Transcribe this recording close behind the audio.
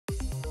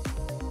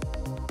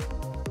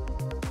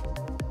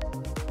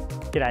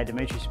G'day,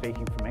 Dimitri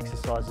speaking from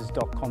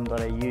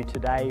Exercises.com.au.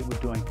 Today we're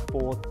doing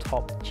 4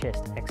 top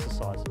chest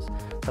exercises.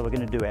 So we're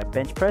going to do our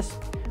bench press,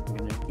 we're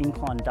going to do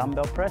incline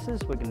dumbbell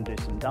presses, we're going to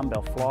do some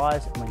dumbbell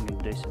flies, and we're going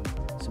to do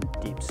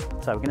some dips.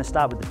 So we're going to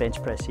start with the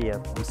bench press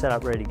here. I'm set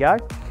up, ready to go.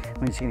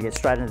 We're just going to get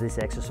straight into this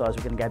exercise.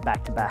 We're going to go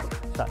back to back.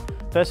 So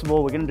first of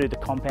all, we're going to do the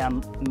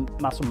compound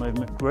muscle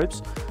movement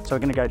groups. So we're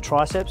going to go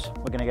triceps,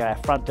 we're going to go our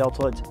front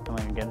deltoids, and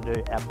we're going to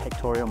do our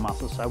pectoral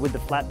muscles. So with the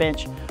flat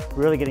bench,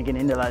 we're really going to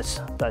get into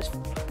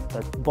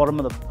the bottom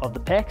of the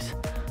pecs.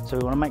 So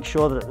we want to make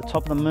sure that at the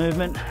top of the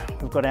movement,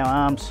 we've got our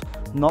arms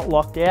not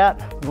locked out.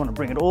 We want to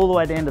bring it all the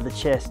way down to the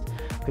chest,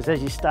 because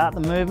as you start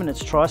the movement,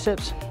 it's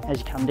triceps. As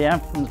you come down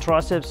from the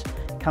triceps,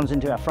 it comes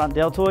into our front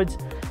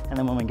deltoids. And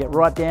then when we get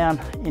right down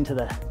into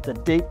the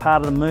deep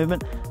part of the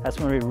movement, that's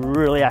when we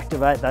really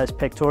activate those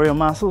pectoral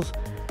muscles.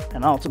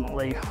 And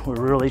ultimately,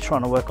 we're really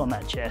trying to work on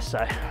that chest.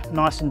 So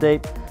nice and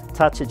deep,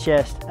 touch the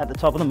chest at the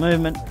top of the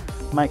movement.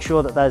 Make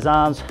sure that those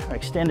arms are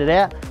extended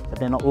out, but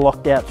they're not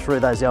locked out through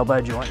those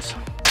elbow joints.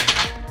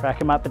 Crack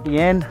them up at the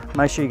end.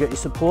 Make sure you got your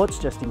supports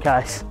just in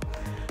case.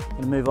 We're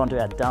going to move on to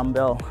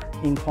our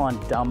incline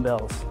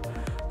dumbbells.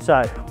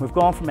 So we've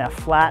gone from our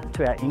flat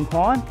to our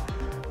incline.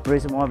 The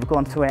reason why we've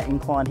gone to our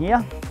incline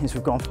here is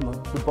we've gone from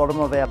the bottom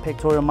of our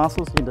pectoral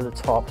muscles into the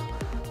top.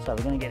 So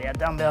we're going to get our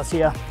dumbbells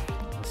here,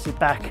 sit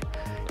back,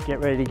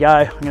 get ready to go.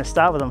 I'm going to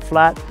start with them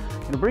flat. I'm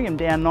going to bring them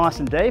down nice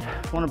and deep.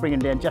 I want to bring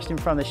them down just in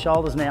front of the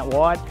shoulders and out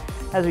wide.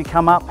 As we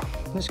come up,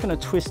 I'm just going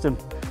to twist them.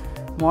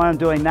 Why I'm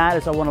doing that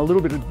is I want a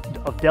little bit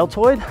of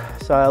deltoid,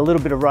 so a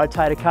little bit of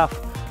rotator cuff,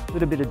 a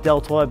little bit of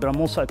deltoid, but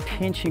I'm also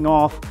pinching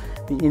off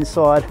the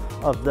inside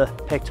of the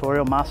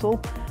pectoral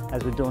muscle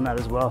as we're doing that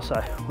as well.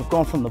 So we've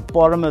gone from the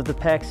bottom of the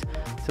pecs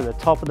to the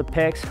top of the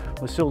pecs.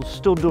 We're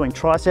still doing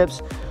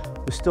triceps.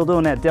 We're still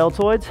doing our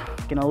deltoids,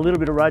 getting a little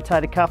bit of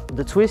rotator cuff with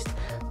the twist,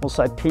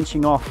 also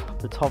pinching off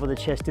the top of the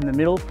chest in the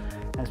middle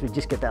as we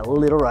just get that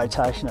little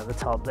rotation at the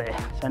top there.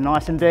 So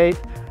nice and deep,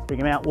 bring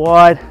them out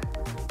wide,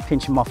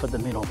 pinch them off at the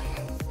middle.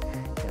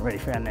 Get ready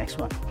for our next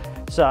one.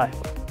 So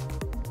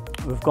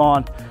we've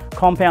gone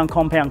compound,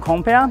 compound,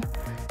 compound,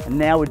 and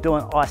now we're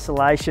doing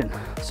isolation.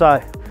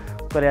 So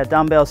got our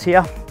dumbbells here.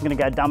 I'm going to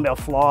go dumbbell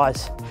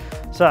flies.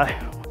 So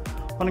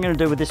what I'm going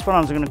to do with this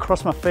one is I'm going to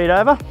cross my feet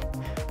over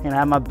and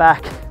have my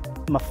back,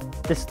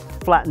 this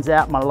flattens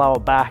out my lower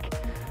back.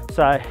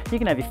 So you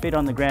can have your feet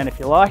on the ground if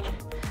you like.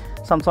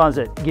 Sometimes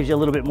it gives you a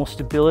little bit more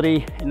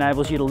stability,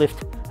 enables you to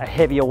lift a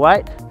heavier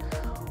weight.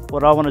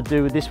 What I want to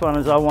do with this one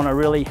is I want to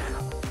really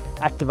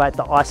activate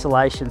the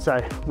isolation. So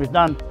we've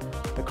done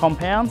the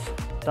compounds,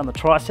 done the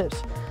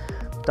triceps,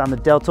 done the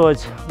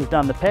deltoids, we've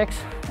done the pecs,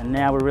 and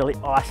now we're really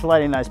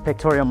isolating those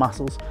pectoral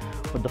muscles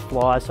with the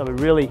flies. So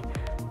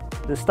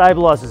the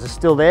stabilizers are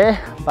still there,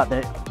 but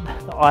the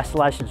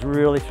isolation is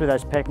really through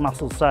those pec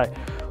muscles. So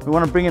we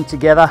want to bring them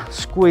together,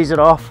 squeeze it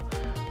off,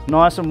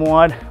 nice and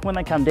wide. When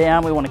they come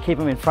down, we want to keep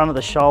them in front of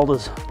the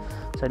shoulders.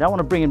 So you don't want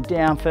to bring them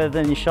down further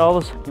than your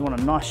shoulders. You want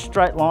a nice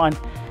straight line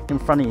in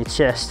front of your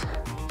chest.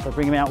 So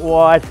bring them out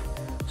wide,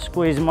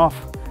 squeeze them off.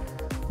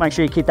 Make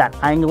sure you keep that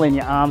angle in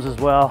your arms as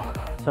well.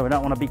 So we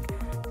don't want to be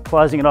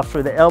closing it off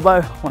through the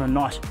elbow. Want a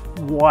nice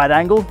wide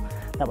angle.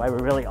 That way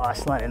we're really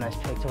isolating those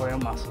pectoral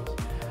muscles.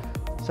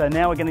 So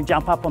now we're going to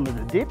jump up onto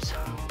the dips.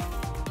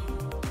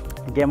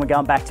 Again, we're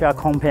going back to our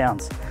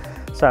compounds.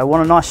 So I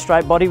want a nice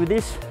straight body with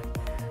this.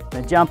 I'm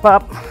going to jump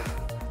up,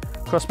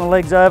 cross my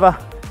legs over,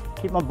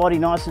 keep my body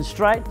nice and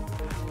straight.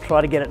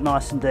 Try to get it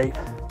nice and deep.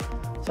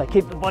 So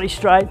keep the body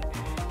straight,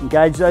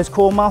 engage those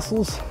core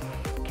muscles,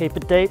 keep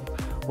it deep,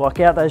 work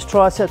out those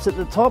triceps at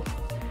the top,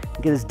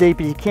 get as deep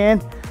as you can.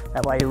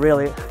 That way you're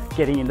really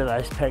getting into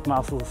those pec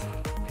muscles.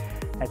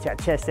 That's our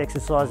chest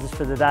exercises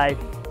for the day.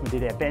 We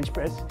did our bench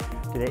press,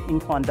 did our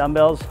incline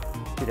dumbbells,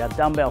 did our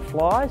dumbbell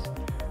flies,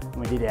 and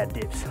we did our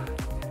dips.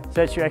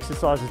 Search your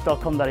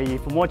Exercises.com.au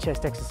for more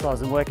chest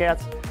exercises and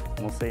workouts, and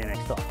we'll see you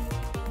next time.